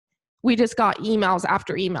we just got emails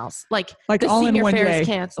after emails. Like the all in senior one fair day. is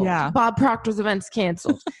canceled. Yeah. Bob Proctor's event's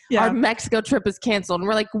canceled. Yeah. Our Mexico trip is canceled. And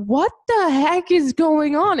we're like, what the heck is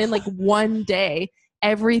going on? In like one day,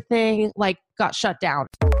 everything like got shut down.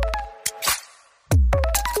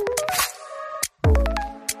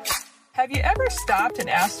 Have you ever stopped and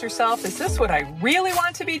asked yourself, is this what I really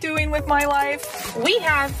want to be doing with my life? We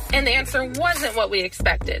have, and the answer wasn't what we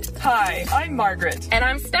expected. Hi, I'm Margaret. And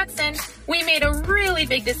I'm Stetson. We made a really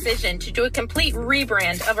big decision to do a complete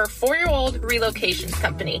rebrand of our 4-year-old relocations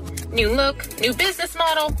company. New look, new business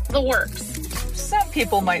model, the works. Some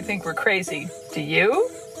people might think we're crazy. Do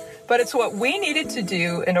you? But it's what we needed to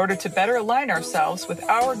do in order to better align ourselves with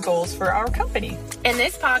our goals for our company. In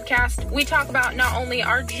this podcast, we talk about not only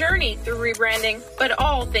our journey through rebranding, but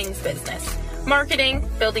all things business. Marketing,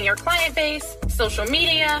 building your client base, social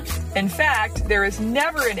media. In fact, there is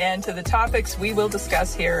never an end to the topics we will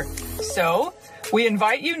discuss here. So, we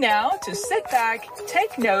invite you now to sit back,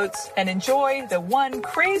 take notes, and enjoy the One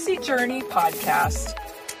Crazy Journey podcast.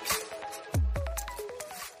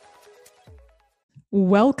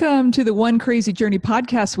 Welcome to the One Crazy Journey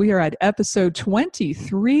podcast. We are at episode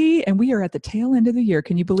 23 and we are at the tail end of the year.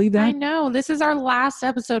 Can you believe that? I know. This is our last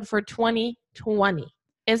episode for 2020.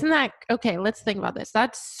 Isn't that okay? Let's think about this.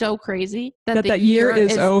 That's so crazy that year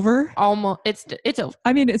is over. Almost it's over.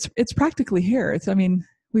 I mean, it's practically here.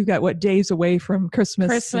 We've got days away from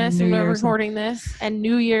Christmas and New and we're Year's recording this and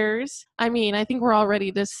New Year's. I mean, I think we're all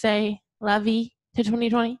ready to say la vie to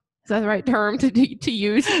 2020. Is that the right term to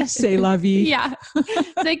use? Say la vie. Yeah.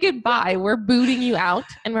 Say goodbye. We're booting you out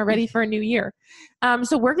and we're ready for a new year.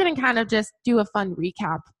 So we're going to kind of just do a fun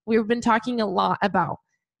recap. We've been talking a lot about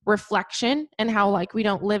reflection and how we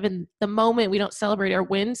don't live in the moment. We don't celebrate our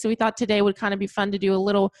wins. So we thought today would kind of be fun to do a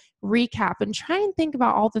little recap and try and think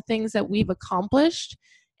about all the things that we've accomplished.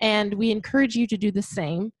 And we encourage you to do the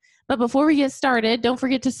same. But before we get started, don't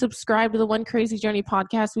forget to subscribe to the One Crazy Journey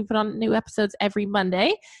podcast. We put on new episodes every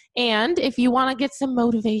Monday. And if you want to get some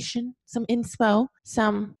motivation, some inspo,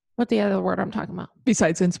 what's the other word I'm talking about?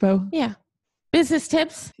 Besides inspo? Yeah. Business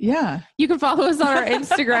tips. Yeah. You can follow us on our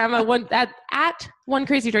Instagram at One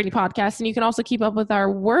Crazy Journey podcast. And you can also keep up with our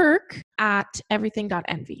work at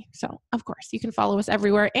everything.envy. So, of course, you can follow us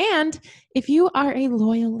everywhere. And if you are a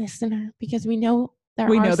loyal listener, because we know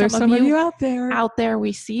there's some of you out there.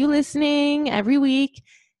 We see you listening every week.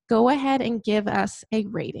 Go ahead and give us a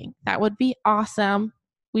rating. That would be awesome.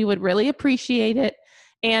 We would really appreciate it.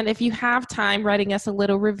 And if you have time, writing us a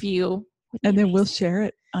little review. And then we'll share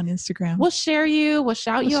it on Instagram. We'll share you. We'll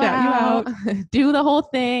shout you out. Do the whole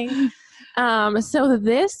thing. So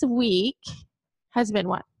this week has been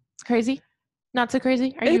what? It's crazy? Not so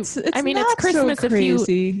crazy? It's Christmas so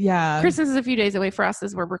crazy. Yeah. Christmas is a few days away for us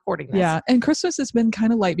as we're recording this. Yeah. And Christmas has been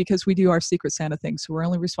kind of light because we do our Secret Santa thing. So we're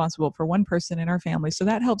only responsible for one person in our family. So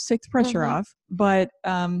that helps take the pressure off. But,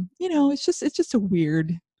 it's just a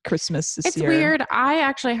weird Christmas this year. It's weird. I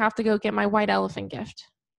actually have to go get my white elephant gift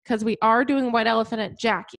because we are doing white elephant at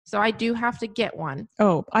Jackie. So I do have to get one.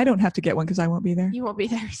 Oh, I don't have to get one because I won't be there. You won't be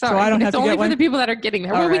there. Sorry. So I don't have to get one? It's only for the people that are getting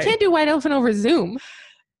there. All well, right. We can't do white elephant over Zoom.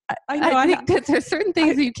 I think that there's certain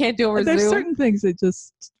things that you can't do over Zoom. There's certain things that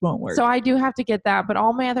just won't work. So I do have to get that, but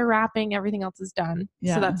all my other wrapping, everything else is done.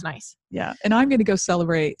 Yeah. So that's nice. Yeah. And I'm going to go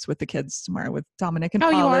celebrate with the kids tomorrow with Dominic and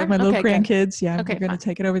Paula, my little grandkids. Good. Yeah. Okay, we're going to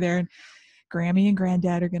take it over there. And Grammy and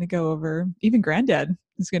Granddad are going to go over. Even Granddad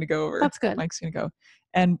is going to go over. That's good. Mike's going to go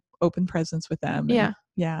and open presents with them. Yeah.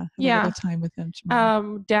 Have a little time with them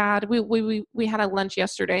tomorrow. Dad, we had a lunch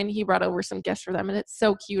yesterday and he brought over some gifts for them, and it's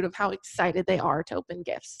so cute of how excited they are to open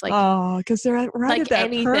gifts. Because they're right at that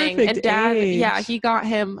anything. And Dad, age. He got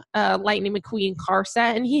him a Lightning McQueen car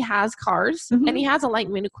set, and he has cars and he has a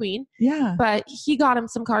Lightning McQueen. Yeah. But he got him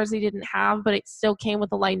some cars he didn't have, but it still came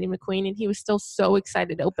with a Lightning McQueen, and he was still so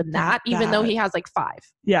excited to open that, even though he has 5.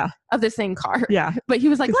 Yeah. Of the same car. Yeah. But he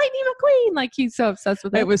was like, Lightning McQueen. He's so obsessed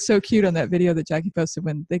with it. It was so cute on that video that Jackie posted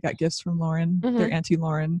when they got gifts from Lauren, their Auntie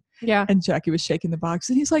Lauren. Yeah. And Jackie was shaking the box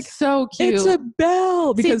and he's like, so cute. It's a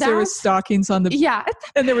bell. Because there was stockings on the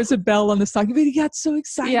and there was a bell on the stocking. But he got so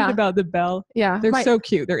excited about the bell. Yeah. They're so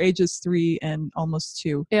cute. They're ages 3 and almost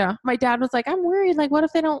 2. Yeah. My dad was like, I'm worried. What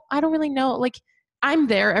if they don't, I don't really know. I'm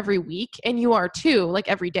there every week and you are too,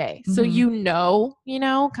 every day. So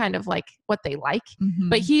kind of what they like. Mm-hmm.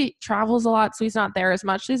 But he travels a lot, so he's not there as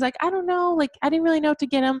much. So he's like, I don't know. I didn't really know what to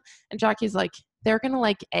get him. And Jackie's like, they're going to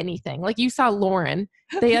like anything. You saw Lauren.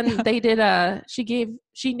 They did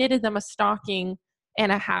she knitted them a stocking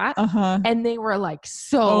and a hat. And they were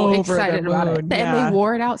so excited about it. And they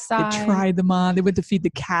wore it outside. They tried them on. They went to feed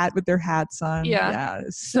the cat with their hats on. Yeah.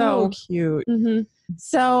 It's so cute. Mm-hmm.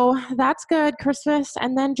 So that's good. Christmas.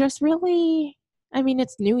 And then just really, I mean,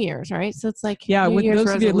 it's New Year's, right? So it's like Yeah, New with Year's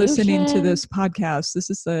those of you listening to resolution. this podcast, this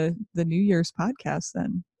is the New Year's podcast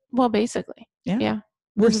then. Well, basically. Yeah. Yeah.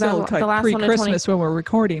 We're This is still the last one of pre-Christmas when we're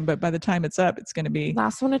recording, but by the time it's up, it's going to be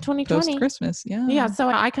last one of 2020. post-Christmas. Yeah. Yeah. So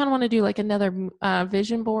I kind of want to do like another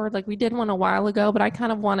vision board. Like we did one a while ago, but I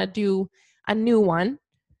kind of want to do a new one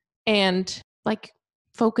and like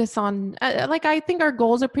focus on like I think our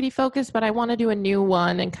goals are pretty focused, but I want to do a new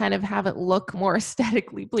one and kind of have it look more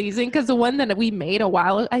aesthetically pleasing, because the one that we made a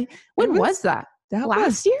while when was that? That Last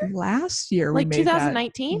was year? last year. Like we made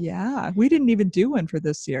 2019? that. Yeah. We didn't even do one for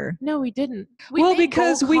this year. No, we didn't. Well, made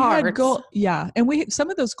because goal we cards. had goal. Yeah. And some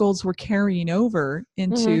of those goals were carrying over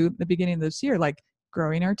into the beginning of this year, like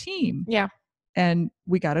growing our team. Yeah. And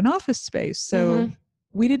we got an office space. So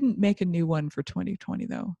we didn't make a new one for 2020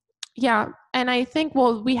 though. Yeah. And I think,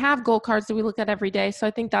 well, we have goal cards that we look at every day. So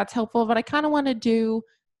I think that's helpful, but I kind of want to do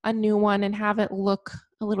a new one and have it look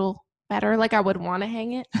a little better. Like I would want to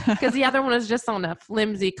hang it, because the other one was just on a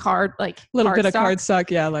flimsy card, like little bit of cardstock.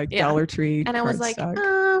 cardstock. Yeah. Like Dollar Tree. And I was like,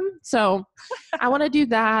 cardstock. So I want to do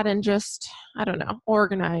that and just, I don't know,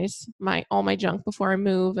 organize all my junk before I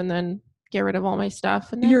move and then get rid of all my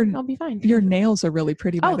stuff, and then I'll be fine. Your nails are really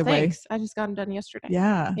pretty, by the way. I just got them done yesterday.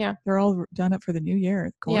 Yeah. Yeah. They're all done up for the new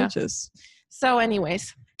year. Gorgeous. Yeah. So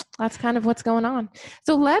anyways, that's kind of what's going on.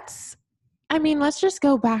 So let's just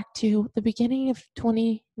go back to the beginning of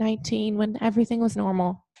 2019 when everything was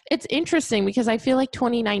normal. It's interesting because I feel like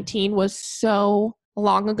 2019 was so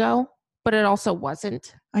long ago, but it also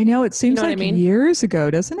wasn't. I know. It seems You know like what I mean? years ago,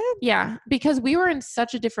 doesn't it? Yeah, because we were in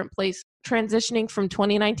such a different place transitioning from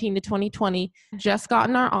 2019 to 2020. Just got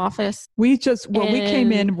in our office. We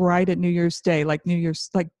came in right at New Year's Day, like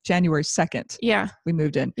January 2nd. Yeah. We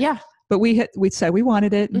moved in. Yeah. But we said we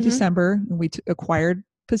wanted it in December, and we acquired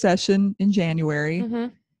possession in January.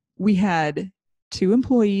 We had 2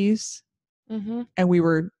 employees, and we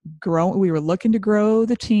were looking to grow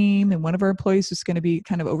the team, and one of our employees was going to be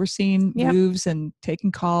kind of overseeing moves and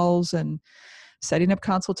taking calls and setting up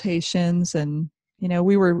consultations. And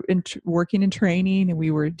we were working in training, and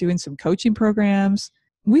we were doing some coaching programs.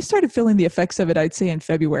 We started feeling the effects of it, I'd say, in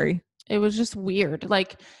February. It was just weird.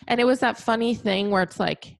 And it was that funny thing where it's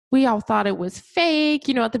like, we all thought it was fake,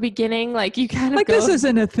 at the beginning, like you kind of this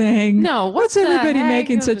isn't a thing. No, what's everybody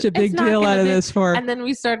making such a big deal out of this for? And then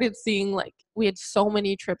we started seeing we had so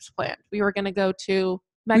many trips planned. We were going to go to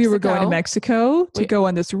Mexico. We were going to Mexico to go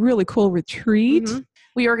on this really cool retreat.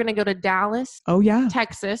 We were going to go to Dallas,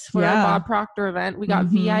 Texas for our Bob Proctor event. We got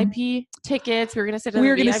VIP tickets. We were going to sit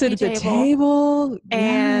at the table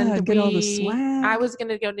and get all the swag. I was going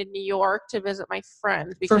to go to New York to visit my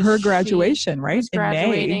friend for her graduation, right? Was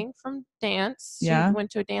graduating from dance. She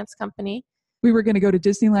went to a dance company. We were going to go to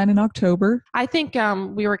Disneyland in October. I think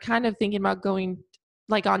we were kind of thinking about going,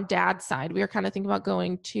 on Dad's side, we were kind of thinking about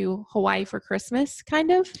going to Hawaii for Christmas,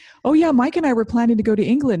 kind of. Oh yeah, Mike and I were planning to go to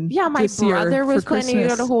England. Yeah, my brother was planning to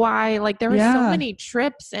go to Hawaii. There were so many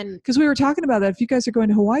trips, and because we were talking about that, if you guys are going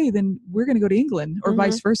to Hawaii, then we're going to go to England, or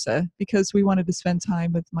vice versa, because we wanted to spend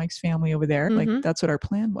time with Mike's family over there. That's what our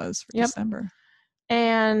plan was for December.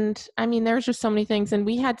 And there's just so many things, and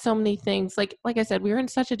we had so many things. Like I said, we were in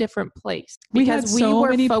such a different place because we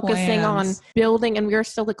were focusing on building, and we were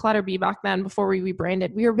still the Clutter Bee back then before we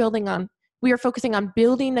rebranded. We were focusing on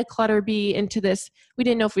building the Clutter Bee into this. We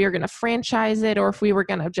didn't know if we were going to franchise it or if we were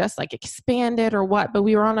going to just expand it or what, but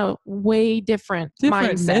we were on a way different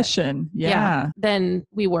mindset. Mission. Yeah. Than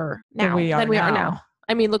we were now. Than we are now.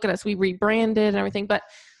 Look at us. We rebranded and everything, but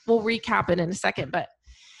we'll recap it in a second. But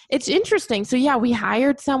it's interesting. So we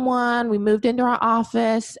hired someone, we moved into our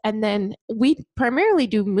office, and then we primarily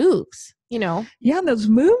do moves, Yeah, and those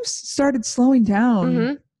moves started slowing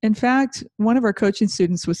down. In fact, one of our coaching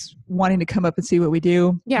students was wanting to come up and see what we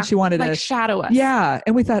do. Yeah. She wanted to shadow us. Yeah.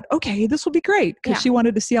 And we thought, okay, this will be great, because she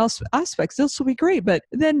wanted to see all aspects. This will be great. But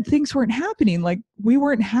then things weren't happening. We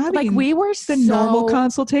weren't having normal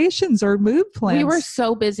consultations or move plans. We were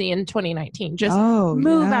so busy in 2019, just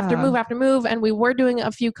move after move after move. And we were doing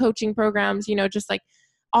a few coaching programs, just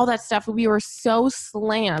all that stuff. We were so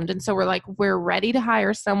slammed. And so we're ready to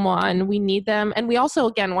hire someone. We need them. And we also,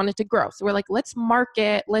 again, wanted to grow. So we're let's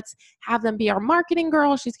market. Let's have them be our marketing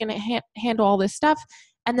girl. She's going to handle all this stuff.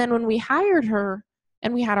 And then when we hired her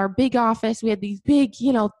and we had our big office, we had these big,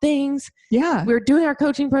 things. Yeah. We were doing our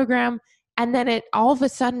coaching program. And then it all of a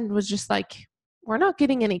sudden was just we're not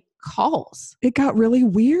getting any calls. It got really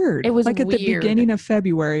weird. It was at the beginning of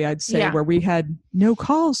February, I'd say, where we had no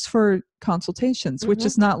calls for consultations, which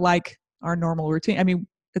is not like our normal routine.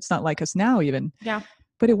 It's not like us now even. Yeah.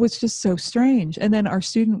 But it was just so strange. And then our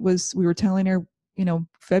student we were telling her,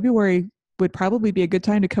 February would probably be a good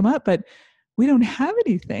time to come up, but we don't have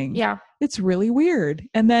anything. Yeah. It's really weird.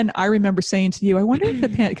 And then I remember saying to you, I wonder if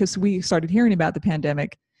because we started hearing about the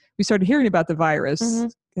pandemic, we started hearing about the virus,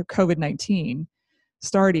 the COVID-19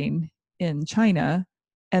 starting in China.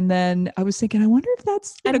 And then I was thinking, I wonder if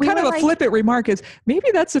that's kind of a flippant remark is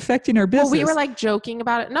maybe that's affecting our business. Well, we were like joking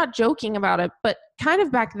about it, not joking about it, but kind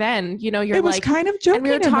of back then, it was kind of joking. And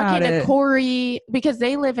we were talking to Corey because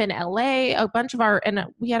they live in LA. A bunch of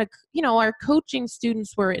we had our coaching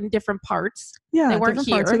students were in different parts. Yeah, they weren't different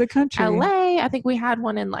here. Parts of the country. LA, I think we had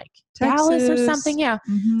one in like Texas. Dallas or something. Yeah.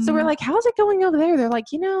 Mm-hmm. So we're like, how's it going over there? They're like,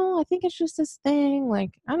 I think it's just this thing.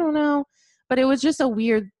 Like, I don't know. But it was just a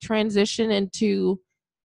weird transition into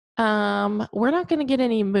we're not going to get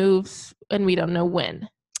any moves and we don't know when.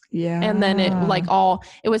 Yeah. And then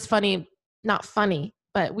it was funny, not funny,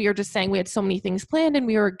 but we were just saying we had so many things planned and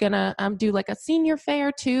we were going to do like a senior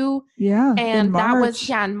fair too. Yeah. And that was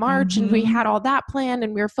in March and we had all that planned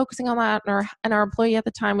and we were focusing on that and our employee at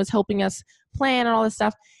the time was helping us plan and all this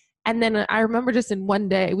stuff. And then I remember just in one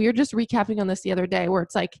day, we were just recapping on this the other day where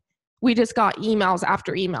it's like, we just got emails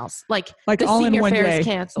after emails. Like the all senior in one fair day. is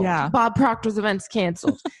canceled. Yeah. Bob Proctor's event's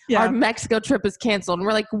canceled. Yeah. Our Mexico trip is canceled. And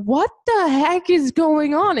we're like, what the heck is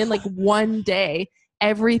going on? In like one day,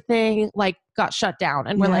 everything like got shut down.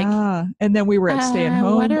 And we're like, and then we were at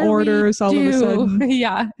stay-at-home orders all of a sudden.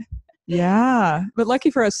 Yeah. Yeah. But lucky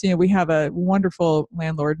for us, we have a wonderful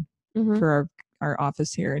landlord for our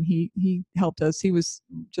office here, and he helped us. He was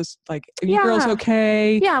just like, are you girls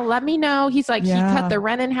okay? Yeah, let me know. He's like, he cut the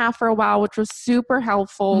rent in half for a while, which was super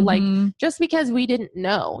helpful. Like, just because we didn't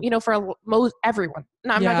know, for everyone.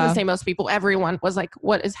 No, I'm not going to say most people. Everyone was like,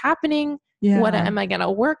 what is happening? Yeah. What am I going to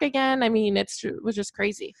work again? I mean, it was just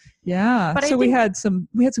crazy. Yeah. But so we had some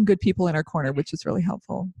good people in our corner, which is really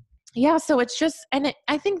helpful. Yeah. So it's just,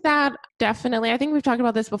 I think that definitely, I think we've talked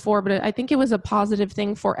about this before, but I think it was a positive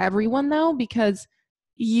thing for everyone though, because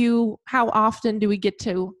how often do we get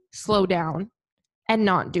to slow down and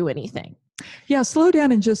not do anything? Yeah. Slow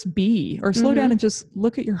down and just be, or slow down and just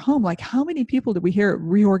look at your home. Like how many people did we hear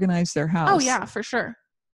reorganize their house? Oh yeah, for sure.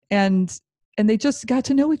 And they just got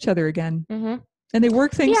to know each other again. And they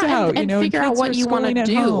work things out, and figure out what you want to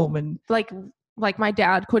do. And like my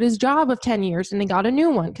dad quit his job of 10 years and they got a new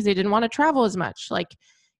one because they didn't want to travel as much. Like,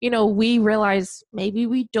 we realize maybe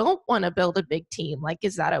we don't want to build a big team. Like,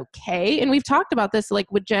 is that okay? And we've talked about this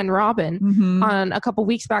like with Jen Robin on a couple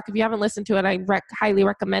weeks back. If you haven't listened to it, I highly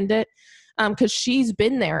recommend it because she's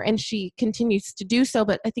been there and she continues to do so.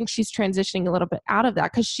 But I think she's transitioning a little bit out of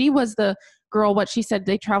that because she was the girl, what she said,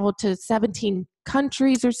 they traveled to 17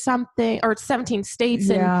 countries or something, or 17 states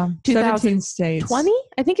in 2020.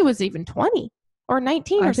 I think it was even 20 or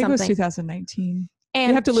 19 or something. I think it was 2019. And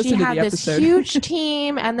you have to listen she to had the episode. This huge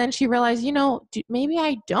team. And then she realized, maybe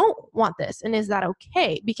I don't want this. And is that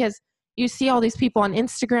okay? Because you see all these people on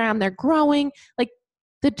Instagram, they're growing. Like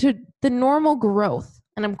the normal growth,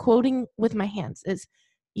 and I'm quoting with my hands, is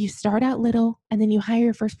you start out little and then you hire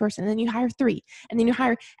your first person and then you hire 3 and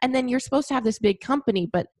then and then you're supposed to have this big company.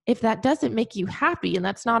 But if that doesn't make you happy and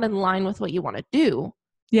that's not in line with what you want to do.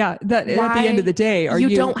 Yeah. That at the end of the day,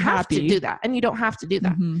 you don't happy? Have to do that. And you don't have to do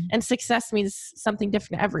that. And success means something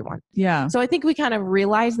different to everyone. Yeah. So I think we kind of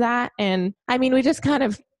realized that. And I mean, we just kind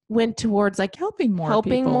of went towards like helping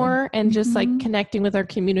more and just like connecting with our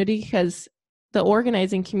community, because the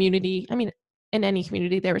organizing community, I mean, in any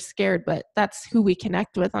community, they were scared, but that's who we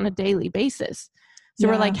connect with on a daily basis. So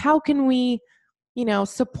we're like, how can we,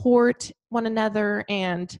 support one another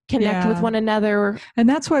and connect with one another? And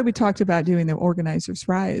that's why we talked about doing the Organizers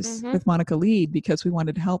Rise with Monica Lead, because we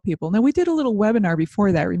wanted to help people. Now, we did a little webinar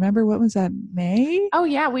before that. Remember, what was that, May? Oh,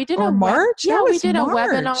 yeah. We did March? We did a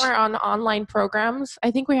webinar on online programs.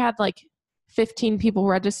 I think we had like 15 people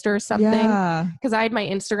register or something. Yeah. Because I had my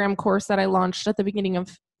Instagram course that I launched at the beginning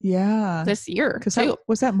of this year.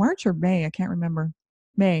 Was that March or May? I can't remember.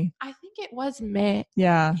 May. I think it was May.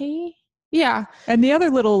 Yeah. Hey? Yeah. And the other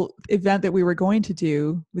little event that we were going to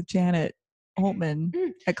do with Janet Altman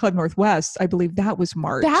at Club Northwest, I believe that was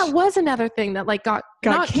March. That was another thing that like got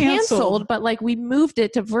not canceled, but like we moved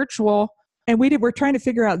it to virtual. And we're trying to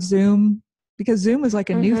figure out Zoom, because Zoom was like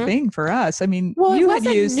a new thing for us. I mean, you had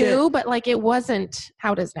used it, but like it wasn't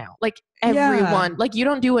how it is now. Like everyone, like you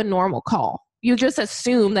don't do a normal call. You just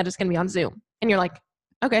assume that it's going to be on Zoom, and you're like,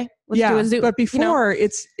 okay, let's do a Zoom. But before,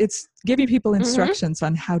 it's giving people instructions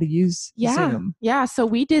on how to use Zoom. Yeah. So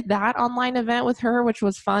we did that online event with her, which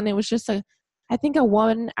was fun. It was just I think a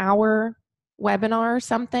 1-hour webinar or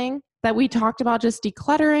something that we talked about just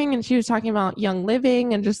decluttering, and she was talking about young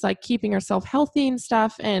living and just like keeping herself healthy and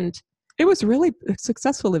stuff. And It was really a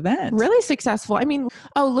successful event. Really successful. I mean,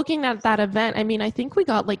 looking at that event, I mean, I think we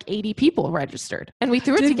got like 80 people registered and we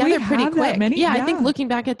threw it together pretty quick. Yeah, I think looking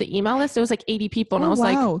back at the email list, it was like 80 people. And I was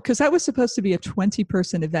like, because that was supposed to be a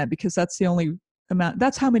 20-person event because that's the only amount.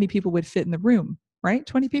 That's how many people would fit in the room, right?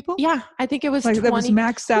 20 people? Yeah, I think it was like 20. That was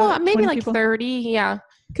maxed out. Well, maybe like people? 30. Yeah.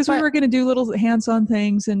 Because we were going to do little hands-on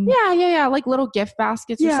things and like little gift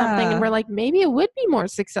baskets or something. And we're like, maybe it would be more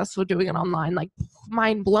successful doing it online, like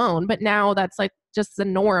mind blown. But now that's like just the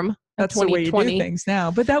norm. That's the way you do things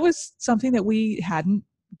now. But that was something that we hadn't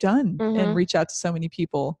done and reach out to so many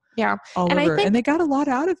people all over. And they got a lot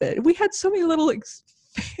out of it. We had so many little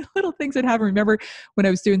things that happened. Remember when I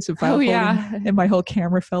was doing some file folding and my whole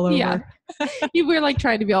camera fell over? Yeah. You were like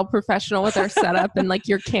trying to be all professional with our setup and like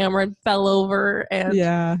your camera fell over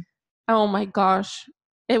and oh my gosh.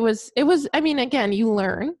 It was, I mean, again, you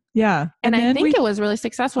learn. Yeah. And I think it was really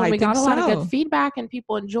successful. We got a lot of good feedback and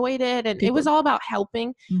people enjoyed it. And it was all about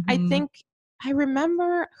helping. I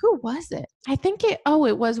remember, who was it? I think it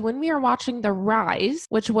was when we were watching The Rise,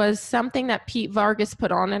 which was something that Pete Vargas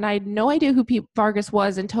put on. And I had no idea who Pete Vargas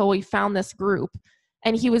was until we found this group.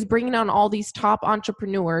 And he was bringing on all these top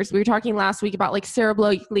entrepreneurs. We were talking last week about like Sarah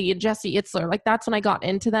Blakely and Jesse Itzler. Like that's when I got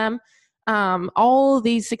into them. All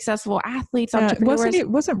these successful athletes, entrepreneurs.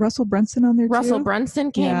 Wasn't Russell Brunson on there too? Russell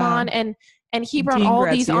Brunson came on and he brought all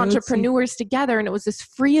these entrepreneurs together. And it was this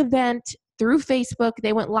free event through Facebook.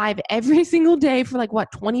 They went live every single day for like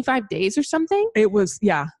 25 days or something. It was,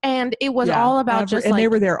 and it was all about and they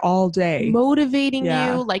were there all day motivating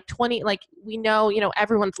you. Like we know,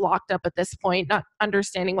 everyone's locked up at this point, not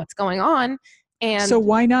understanding what's going on. And so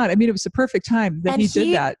why not? I mean, it was the perfect time that he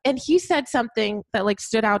did that. And he said something that like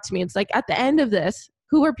stood out to me. It's like, at the end of this,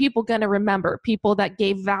 who are people going to remember? People that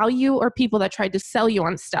gave value or people that tried to sell you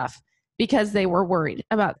on stuff because they were worried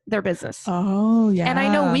about their business? Oh, yeah. And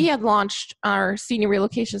I know we had launched our senior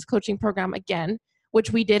relocations coaching program again,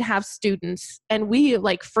 which we did have students, and we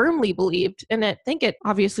like firmly believed, and I think it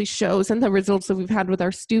obviously shows in the results that we've had with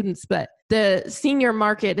our students, but the senior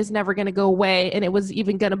market is never going to go away. And it was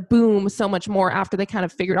even going to boom so much more after they kind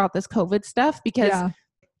of figured out this COVID stuff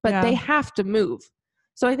but they have to move.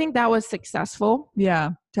 So I think that was successful.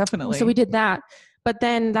 Yeah, definitely. So we did that. But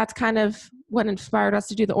then that's kind of what inspired us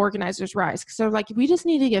to do the Organizers Rise. So like, we just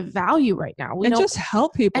need to give value right now. We just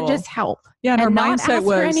help people. And just help. Yeah. And our not mindset ask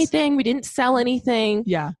for anything. We didn't sell anything.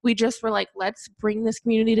 Yeah. We just were like, let's bring this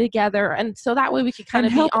community together. And so that way we could kind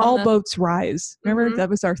of help all boats rise. Remember that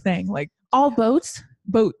was our thing. Like all boats?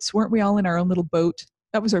 Boats. Weren't we all in our own little boat?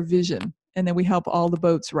 That was our vision. And then we help all the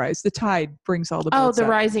boats rise. The tide brings all the boats the up.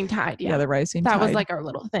 Rising Tide. Yeah. The Rising Tide. That was like our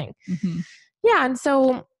little thing. Yeah. And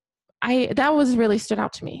so that was really stood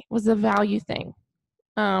out to me, was the value thing.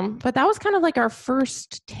 But that was kind of like our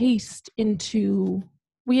first taste into,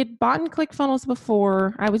 we had bought in ClickFunnels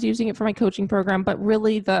before. I was using it for my coaching program, but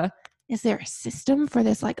really is there a system for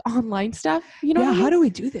this like online stuff? You know, how do we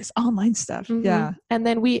do this online stuff? Yeah. And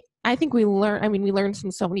then I think we learned from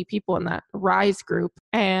so many people in that Rise group,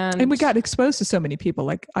 and we got exposed to so many people.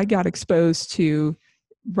 Like I got exposed to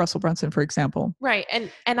Russell Brunson, for example. Right.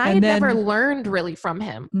 And I had never learned really from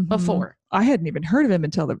him before. I hadn't even heard of him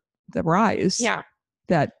until the Rise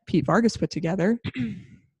that Pete Vargas put together.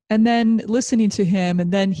 And then listening to him,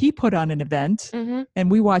 and then he put on an event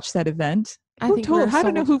and we watched that event. I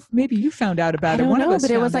don't know who, maybe you found out about it. I don't know,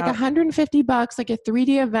 but it was like $150, like a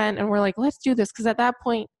 3D event. And we're like, let's do this. Cause at that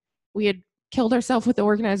point we had killed ourselves with the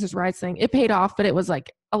Organizers Rise thing. It paid off, but it was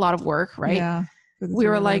like a lot of work, right? Yeah. We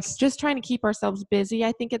were like just trying to keep ourselves busy,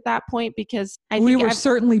 I think, at that point, because we were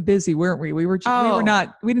certainly busy, weren't we? We didn't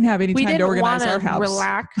have any time to organize our house.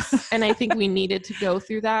 Relax. And I think we needed to go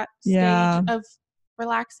through that stage of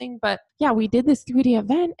relaxing. But yeah, we did this 3D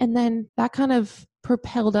event, and then that kind of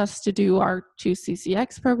propelled us to do our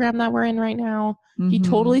 2CCX program that we're in right now. He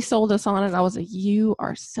totally sold us on it. I was like, you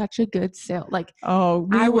are such a good sale. Like, of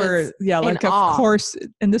course.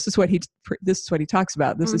 And this is what he talks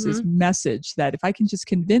about. This is his message, that if I can just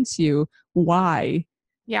convince you why,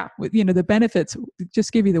 the benefits,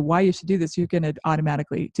 just give you the why you should do this, you're going to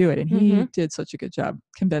automatically do it. And he did such a good job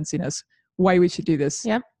convincing us why we should do this.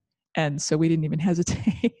 Yep. And so we didn't even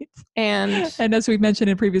hesitate. And as we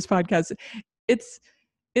mentioned in previous podcasts, it's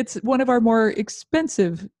one of our more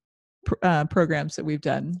expensive programs that we've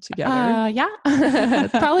done together.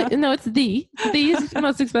 Probably it's the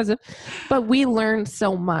most expensive, but we learn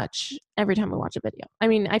so much every time we watch a video. I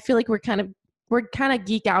mean, I feel like we're kind of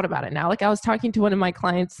geek out about it now. Like I was talking to one of my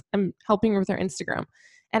clients, I'm helping her with her Instagram,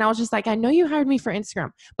 and I was just like, I know you hired me for Instagram,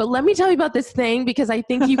 but let me tell you about this thing, because I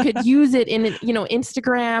think you could use it in,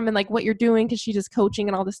 Instagram and like what you're doing, because she does coaching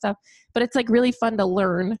and all this stuff. But it's like really fun to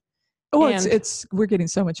learn Oh, And we're getting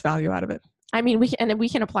so much value out of it. I mean, we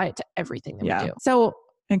can apply it to everything that we do. So,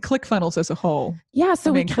 and ClickFunnels as a whole. Yeah.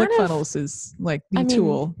 So ClickFunnels is like the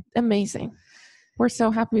tool. Amazing. We're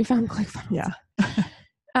so happy we found ClickFunnels.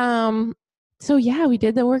 Yeah. So yeah, we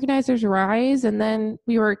did the Organizers Rise, and then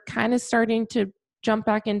we were kind of starting to jump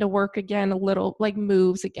back into work again, a little like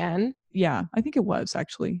moves again. Yeah, I think it was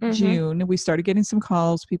actually June. We started getting some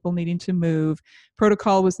calls, people needing to move.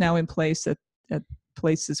 Protocol was now in place at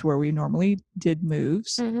places where we normally did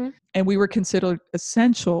moves. And we were considered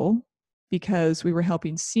essential because we were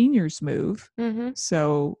helping seniors move.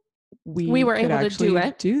 So we were able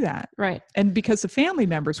to do that. Right. And because the family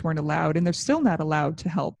members weren't allowed, and they're still not allowed to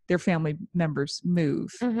help their family members move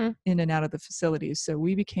in and out of the facilities. So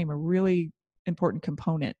we became a really important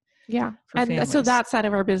component. Yeah. And so that side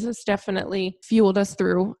of our business definitely fueled us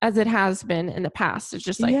through, as it has been in the past. It's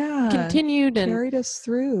just like continued and carried us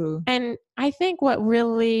through. And I think what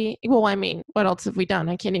else have we done?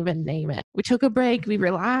 I can't even name it. We took a break. We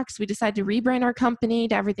relaxed. We decided to rebrand our company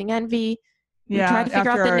to Everything Envy. We tried to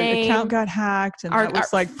figure out the name. Our account got hacked, and that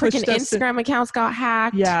was like freaking Instagram accounts got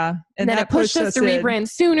hacked. Yeah. And then it pushed us to rebrand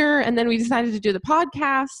sooner. And then we decided to do the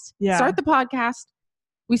podcast, start the podcast.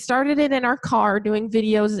 We started it in our car doing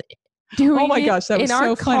videos. Oh my gosh, that was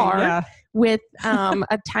so funny. Yeah. With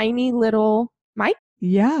a tiny little mic.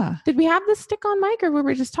 Yeah. Did we have the stick-on mic, or were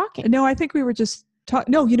we just talking? No, I think we were just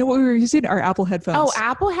talking. No, you know what we were using? Our Apple headphones. Oh,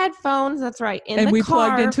 Apple headphones. That's right. And we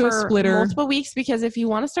plugged into a splitter multiple weeks, because if you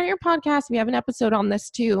want to start your podcast, we have an episode on this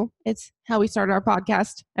too. It's how we started our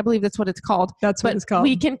podcast. I believe that's what it's called. That's what it's called.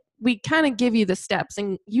 We kind of give you the steps,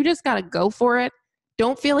 and you just got to go for it.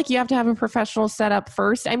 Don't feel like you have to have a professional setup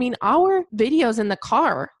first. I mean, our videos in the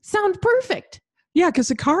car sound perfect. Yeah, because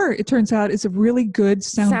the car, it turns out, is a really good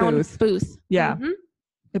sound booth. Yeah.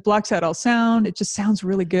 It blocks out all sound. It just sounds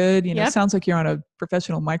really good. You know, it sounds like you're on a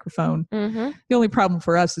professional microphone. The only problem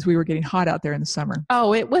for us is we were getting hot out there in the summer.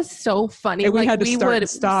 Oh, it was so funny. And we had to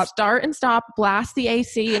start and stop, blast the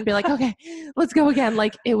AC and be like, okay, let's go again.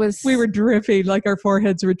 Like it was. We were dripping, like our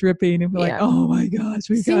foreheads were dripping. And we're like, oh my gosh,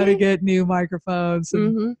 we've got to get new microphones.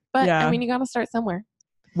 And, But I mean, you got to start somewhere.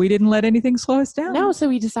 We didn't let anything slow us down. No, so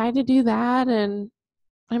we decided to do that. And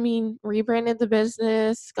I mean, rebranded the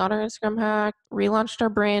business, got our Instagram hacked, relaunched our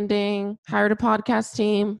branding, hired a podcast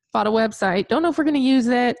team, bought a website. Don't know if we're going to use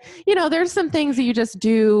it. You know, there's some things that you just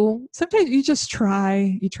do. Sometimes you just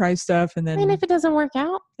try stuff, and then. And if it doesn't work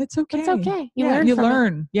out, it's okay. It's okay. You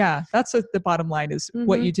learn. Yeah. That's what the bottom line is,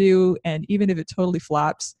 what you do. And even if it totally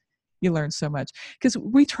flops, you learn so much. Because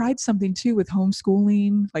we tried something too with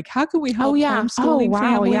homeschooling. Like, how can we help homeschooling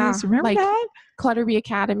families? Remember that? Clutterbee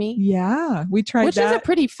Academy. Yeah, we tried Which is a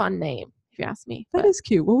pretty fun name, if you ask me. That is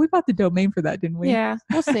cute. Well, we bought the domain for that, didn't we? Yeah,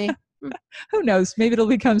 we'll see. Who knows? Maybe it'll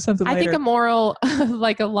become something later. I think a moral,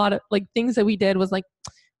 like a lot of like things that we did was like,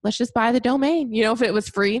 let's just buy the domain. You know, if it was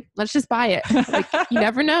free, let's just buy it. Like, you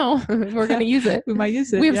never know. We're going to use it. We might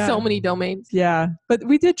use it. We have so many domains. Yeah, but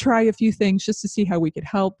we did try a few things just to see how we could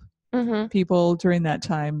help people during that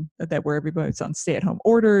time where everybody's on stay-at-home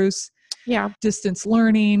orders. Yeah. Distance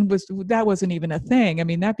learning wasn't even a thing. I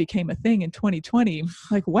mean, that became a thing in 2020.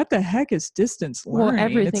 Like, what the heck is distance learning? Well,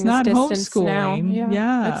 everything's not distance homeschooling. Now.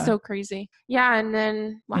 Yeah. That's so crazy. Yeah. And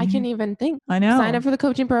then I can't even think. I know. Signed up for the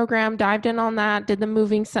coaching program, dived in on that, did the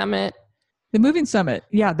moving summit. The moving summit.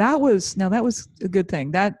 Yeah, that was a good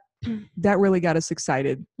thing. That really got us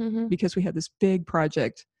excited because we had this big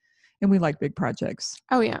project, and we like big projects.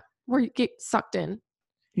 Oh yeah. We get sucked in.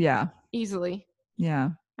 Yeah. Easily. Yeah.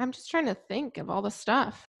 I'm just trying to think of all the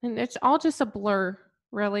stuff, and it's all just a blur,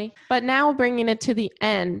 really. But now bringing it to the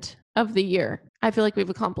end of the year, I feel like we've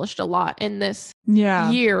accomplished a lot in this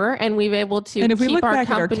year, and we've able to keep our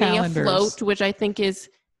company afloat, which I think is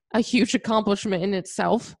a huge accomplishment in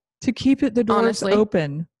itself. To keep the doors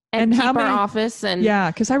open. And keep our office. And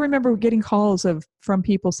because I remember getting calls from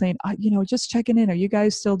people saying, just checking in. Are you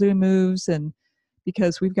guys still doing moves? And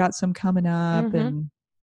because we've got some coming up,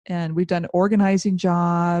 and we've done organizing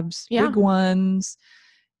jobs, big ones,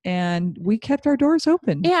 and we kept our doors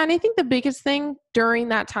open. Yeah. And I think the biggest thing during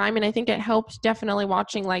that time, and I think it helped definitely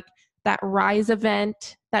watching like that Rise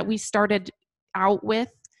event that we started out with.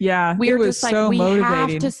 Yeah. We were just like, we motivating.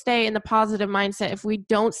 have to stay in the positive mindset. If we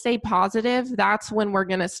don't stay positive, that's when we're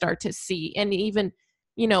going to start to see, and even,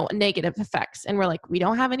 negative effects. And we're like, we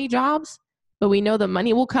don't have any jobs, but we know the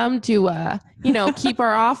money will come to, keep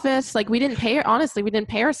our office. Like we didn't pay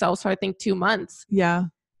ourselves for, I think, 2 months. Yeah,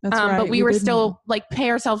 that's right. But we were still like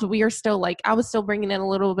pay ourselves. But we are still like, I was still bringing in a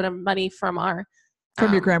little bit of money from our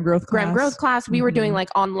From your Graham Growth class. Graham Growth class. We were doing like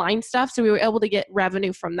online stuff. So we were able to get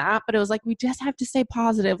revenue from that. But it was like, we just have to stay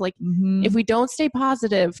positive. Like if we don't stay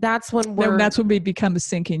positive, that's when we become a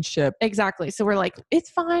sinking ship. Exactly. So we're like, it's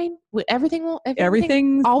fine. Everything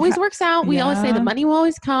Everything works out. We always say the money will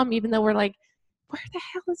always come, even though we're like, where the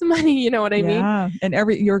hell is the money? You know what I mean? Yeah. And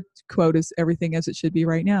your quote is everything as it should be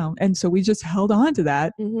right now. And so we just held on to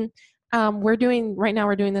that. We're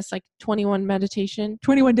doing this like 21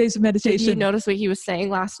 days of meditation. Did you notice what he was saying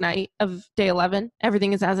last night of day 11?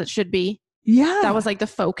 Everything is as it should be. Yeah. That was like the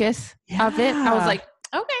focus of it. I was like,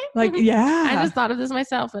 okay. Like, yeah. I just thought of this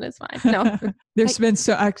myself and it's fine. No. There's been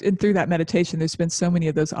and through that meditation, there's been so many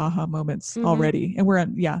of those aha moments already. And we're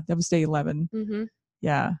on, that was day 11.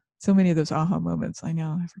 Yeah. So many of those aha moments. I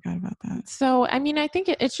know. I forgot about that. So, I mean, I think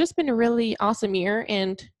it's just been a really awesome year,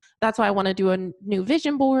 and that's why I want to do a new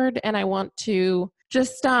vision board, and I want to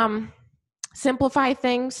just simplify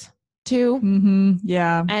things too.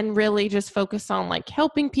 Yeah. And really just focus on like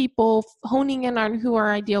helping people, honing in on who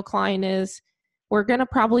our ideal client is. We're going to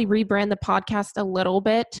probably rebrand the podcast a little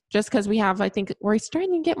bit just because I think we're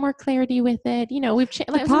starting to get more clarity with it. You know, we've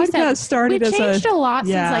changed. Like we've changed a lot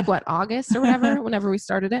since August or whatever, whenever we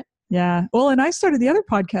started it. Yeah. Well, and I started the other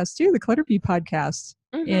podcast too, the Clutter Bee podcast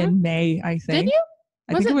in May, I think. Did you?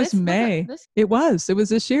 I think it was May. It was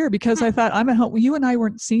this year because I thought I'm at home. You and I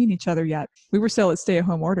weren't seeing each other yet. We were still at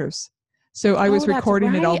stay-at-home orders. So I was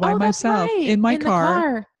recording it all by myself in my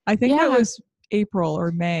car. I think that was April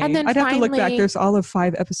or May. And then I'd have to look back. There's all of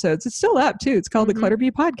 5 episodes. It's still up too. It's called the Clutter Bee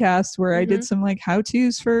Podcast, where I did some like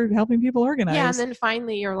how-tos for helping people organize. Yeah, and then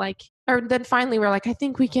finally we're like, I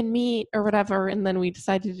think we can meet or whatever. And then we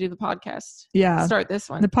decided to do the podcast. Yeah. Start this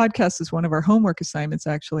one. The podcast is one of our homework assignments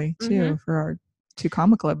actually too for our 2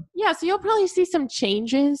 Comma Club. Yeah, so you'll probably see some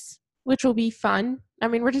changes, which will be fun. I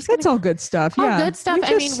mean, we're just it's all good stuff. All good stuff.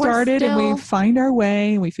 We just started and we find our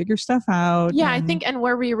way and we figure stuff out. Yeah, I think, and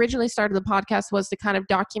where we originally started the podcast was to kind of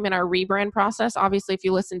document our rebrand process. Obviously, if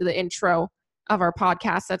you listen to the intro of our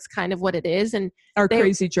podcast, that's kind of what it is. And our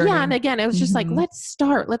crazy journey. Yeah, and again, it was just like, let's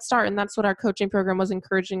start. And that's what our coaching program was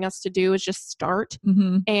encouraging us to do, is just start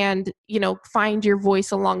and, find your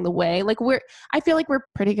voice along the way. Like I feel like we're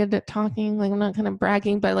pretty good at talking. Like I'm not kind of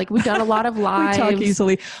bragging, but like we've done a lot of lives. We talk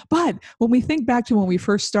easily. But when we think back to when we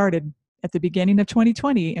first started at the beginning of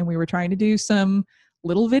 2020 and we were trying to do some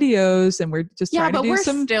little videos and we're just trying to do some. Yeah,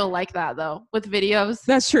 but we're still like that though with videos.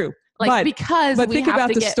 That's true. Because we think have about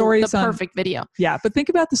to the get stories the perfect video. Yeah, but think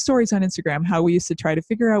about the stories on Instagram, how we used to try to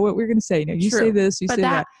figure out what we were going to say. You say this, you say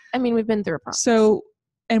that. I mean, we've been through a process. So,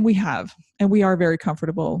 and we are very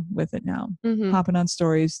comfortable with it now. Hopping on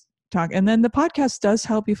stories, talk. And then the podcast does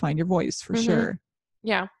help you find your voice for sure.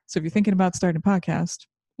 Yeah. So if you're thinking about starting a podcast,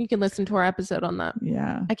 you can listen to our episode on that.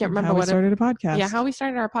 Yeah. I can't remember how we started a podcast. Yeah, how we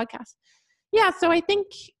started our podcast. Yeah, so I think,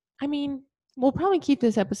 we'll probably keep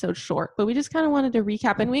this episode short, but we just kind of wanted to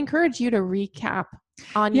recap, and we encourage you to recap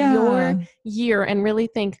on your year and really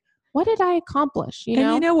think, what did I accomplish?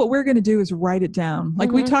 And what we're going to do is write it down.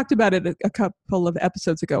 Like we talked about it a couple of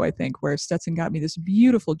episodes ago, I think, where Stetson got me this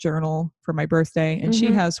beautiful journal for my birthday, and she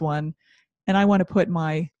has one. And I want to put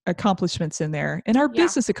my accomplishments in there, and our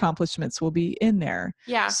business accomplishments will be in there.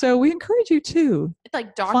 Yeah. So we encourage you to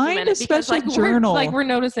document find a special journal. We're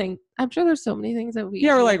noticing. I'm sure there's so many things that we.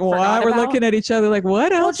 Yeah, we're like, what? We're looking at each other like,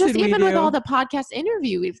 what else did we do? Just even with all the podcast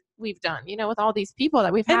interview we've done, with all these people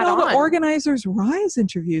that we've had and all on. the Organizers Rise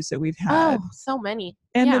interviews that we've had. Oh, so many.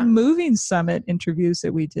 And the Moving Summit interviews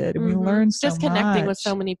that we did, and we learned so much. Just connecting with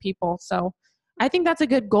so many people. So I think that's a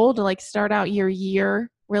good goal to start out your year.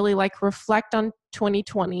 Really reflect on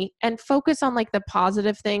 2020 and focus on the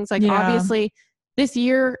positive things. Obviously this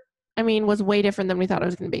year, was way different than we thought it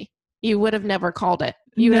was going to be. You would have never called it.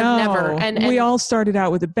 You would have never. And we all started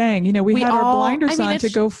out with a bang. We had our blinders on to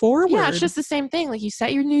go forward. Yeah, it's just the same thing. You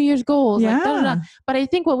set your New Year's goals. Yeah. But I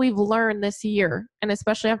think what we've learned this year, and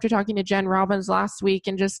especially after talking to Jen Robbins last week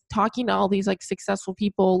and just talking to all these successful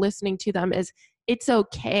people, listening to them, is it's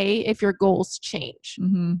okay if your goals change.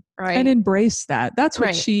 Right. And embrace that. That's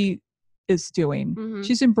what she is doing.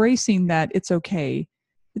 She's embracing that it's okay.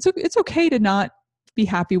 It's okay to not be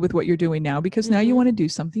happy with what you're doing now, because now you want to do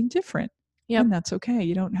something different. Yep. And that's okay.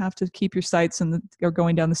 You don't have to keep your sights or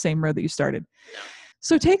going down the same road that you started.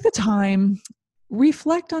 So take the time,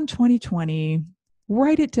 reflect on 2020,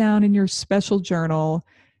 write it down in your special journal,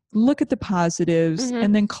 look at the positives,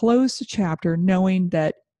 and then close the chapter knowing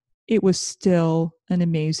that it was still an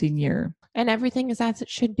amazing year. And everything is as it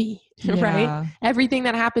should be, right? Everything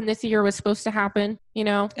that happened this year was supposed to happen,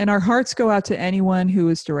 And our hearts go out to anyone who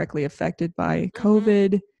is directly affected by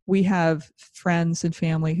COVID. we have friends and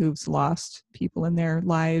family who've lost people in their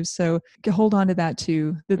lives. So hold on to that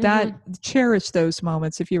too. That cherish those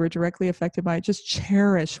moments. If you were directly affected by it, just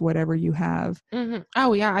cherish whatever you have.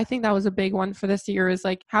 Oh yeah. I think that was a big one for this year, is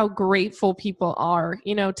like how grateful people are,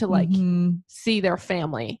 to like see their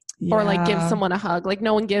family or like give someone a hug. Like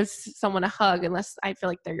no one gives someone a hug unless I feel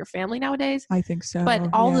like they're your family nowadays. I think so. But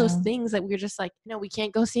all those things that we're just like, we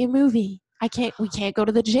can't go see a movie. We can't go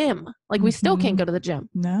to the gym. Like we still can't go to the gym.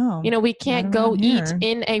 No. We can't go eat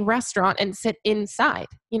in a restaurant and sit inside.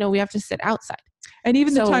 We have to sit outside. And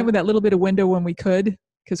even the time with that little bit of window when we could,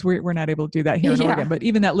 because we're not able to do that here in Oregon, but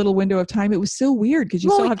even that little window of time, it was so weird because you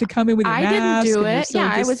still have to come in with your mask. I didn't do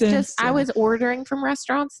it. I was ordering from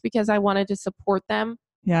restaurants because I wanted to support them.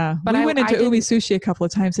 Yeah. But we went into Umi Sushi a couple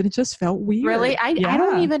of times and it just felt weird. Really? I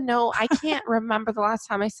don't even know. I can't remember the last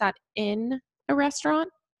time I sat in a restaurant,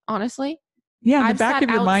 honestly. Yeah, in the back of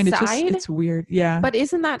your mind, it's weird. Yeah. But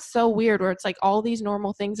isn't that so weird where it's like all these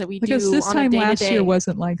normal things that we do because this on time a day-to-day. last year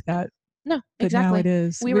wasn't like that. No, but exactly. Now it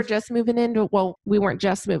is. We were just moving into, we weren't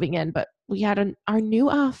just moving in, but we had our new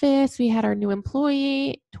office. We had our new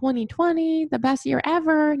employee, 2020, the best year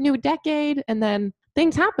ever, new decade. And then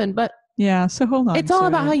things happened, but yeah, so hold on. It's all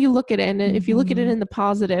about how you look at it. And if you look at it in the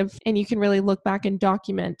positive and you can really look back and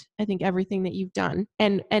document, I think, everything that you've done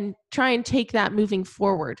and try and take that moving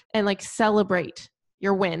forward and like celebrate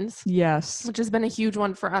your wins. Yes. Which has been a huge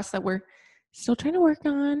one for us that we're still trying to work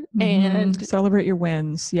on. And celebrate your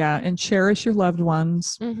wins. Yeah. And cherish your loved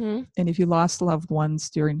ones. And if you lost loved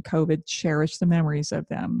ones during COVID, cherish the memories of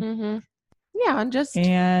them. Yeah. And just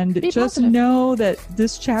positive. Know that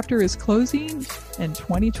this chapter is closing and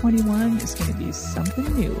 2021 is going to be something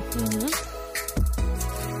new.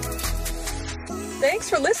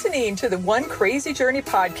 Thanks for listening to the One Crazy Journey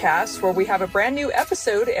podcast, where we have a brand new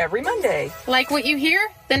episode every Monday. Like what you hear?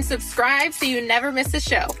 Then subscribe so you never miss a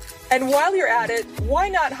show. And while you're at it, why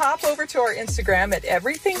not hop over to our Instagram at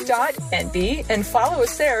everything.nb and follow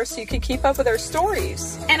us there so you can keep up with our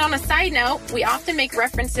stories. And on a side note, we often make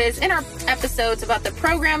references in our episodes about the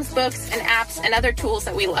programs, books, and apps and other tools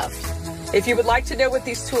that we love. If you would like to know what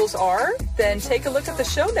these tools are, then take a look at the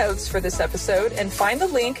show notes for this episode and find the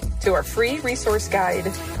link to our free resource guide.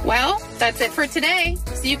 Well, that's it for today.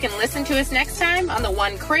 So you can listen to us next time on the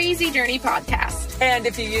One Crazy Journey podcast. And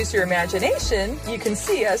if you use your imagination, you can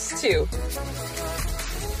see us too.